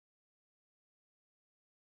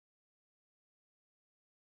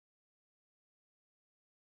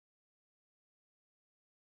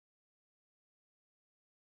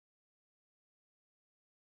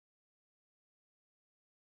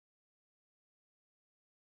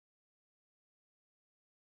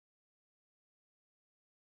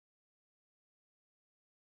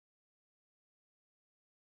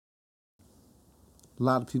A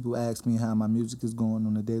lot of people ask me how my music is going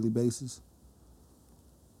on a daily basis.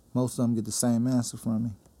 Most of them get the same answer from me.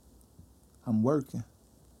 I'm working,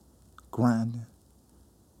 grinding.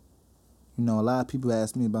 You know, a lot of people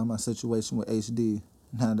ask me about my situation with HD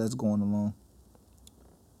and how that's going along.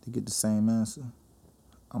 They get the same answer.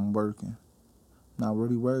 I'm working. Not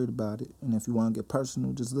really worried about it. And if you want to get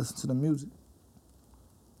personal, just listen to the music.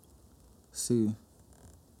 See,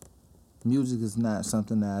 music is not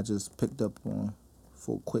something that I just picked up on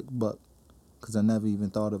for a quick buck, because I never even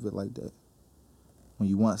thought of it like that. When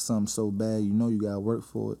you want something so bad, you know you gotta work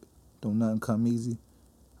for it. Don't nothing come easy.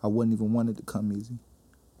 I wouldn't even want it to come easy.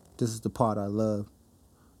 This is the part I love.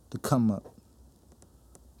 The come up.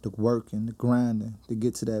 The working, the grinding, to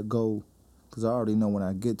get to that goal. Because I already know when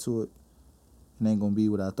I get to it, it ain't gonna be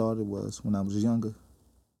what I thought it was when I was younger.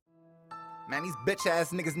 Man, these bitch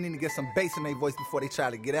ass niggas need to get some bass in their voice before they try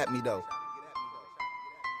to get at me though.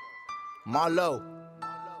 Marlow,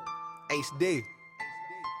 HD,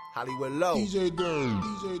 Hollywood Low, DJ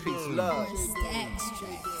Durham, Peace Love.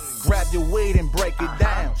 Grab your weed and break it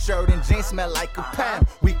down. Shirt and jeans smell like a pound.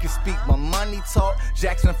 We can speak my money talk.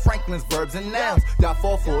 Jackson Franklin's verbs and nouns. Y'all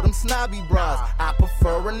fall for them snobby bras. I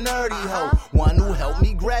prefer a nerdy hoe. One who helped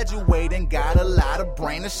me graduate and got a lot of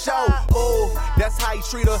brain to show. Oh, that's how you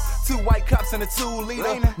treat her. 2 white cops and a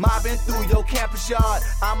 2-liter. Mobbing through your campus yard.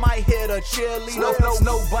 I might hit a cheerleader.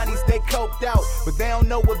 Snow bunnies, they coked out, but they don't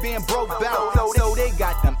know what being broke about. So they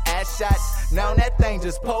got them ass shots. Now that thing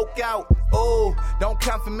just poke out. Oh, don't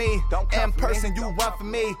come for me. In person, you run for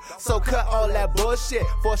me. So cut all that bullshit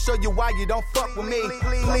for show you why you don't fuck with me.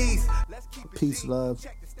 Please. Peace, love.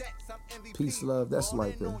 Peace, love. That's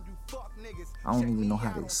like I don't even know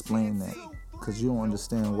how to explain that, because you don't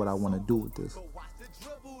understand what I want to do with this.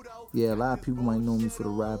 Yeah, a lot of people might know me for the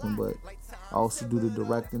rapping, but I also do the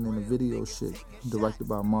directing and the video shit, directed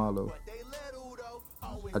by Marlow.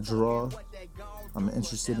 I draw. I'm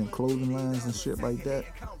interested in clothing lines and shit like that.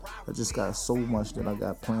 I just got so much that I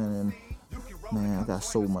got planned, and man, I got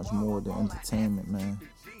so much more than entertainment, man.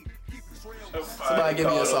 Somebody give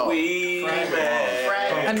me a song. Weed,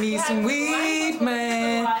 man. I need some weed,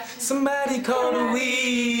 man. Somebody call the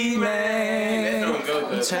weed, man.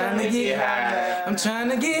 I'm trying to get high. I'm trying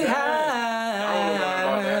to get high.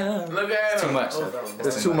 Look at Too much.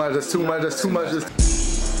 That's too much. That's too much. That's too much.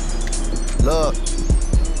 Look.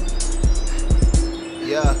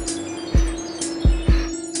 Yeah.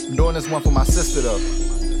 I'm doing this one for my sister though.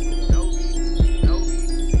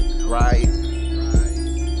 Right.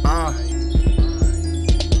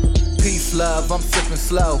 Peace, love, I'm sipping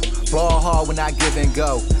slow. Ball hard when I give and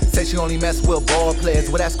go. Say she only mess with ball players.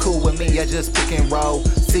 Well, that's cool with me, I just pick and roll.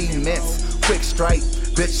 Cements, quick strike.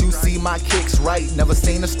 Bitch, you see my kicks right. Never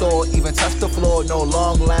seen a store, even touch the floor. No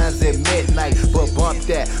long lines at midnight, but bump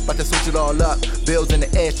that. About to switch it all up. Bills in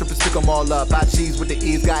the air, strippers pick them all up. I cheese with the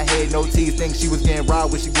E's, got head, no teeth. Think she was getting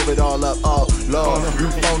robbed, we should give it all up. Oh, Lord,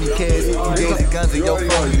 you phony kids. You daisy guns and your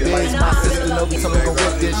phony biz. My sister Novie, someone gon'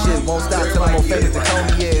 rip this shit. Won't stop till I'm more famous than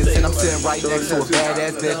Tony is. And I'm sitting right next to a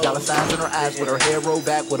badass bitch. Dollar signs in her eyes with her hair rolled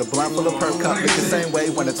back. With a blunt full of perk cup. It's the same way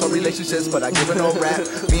when it's all relationships, but I give her no rap.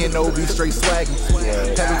 Me and Novie straight swagging.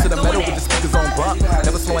 Pedal to the metal with the speakers on bump.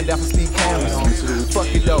 Never slowing down for speed cameras. Fuck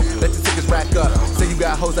it though, let the tickets rack up. Say you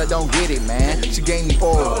got hoes that don't get it, man. She gave me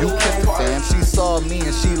oral, you kissed the fam. She saw me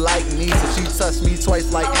and she liked me, so she touched me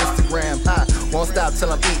twice like Instagram. Won't stop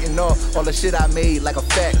till I'm eating off all the shit I made like a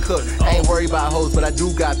fat cook. I ain't worried about hoes, but I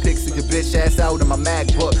do got pics of your bitch ass out in my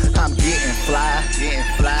MacBook. I'm getting fly,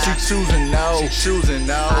 She choosing no,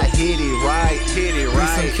 I hit it right, Need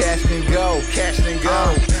some cash and go,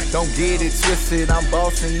 don't get it twisted, I'm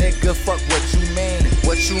bossing, nigga, fuck what you mean.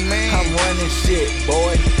 I'm running shit,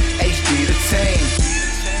 boy, HD the team.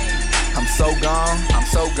 I'm so gone, I'm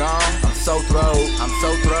so thrown,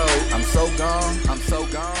 I'm so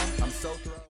gone.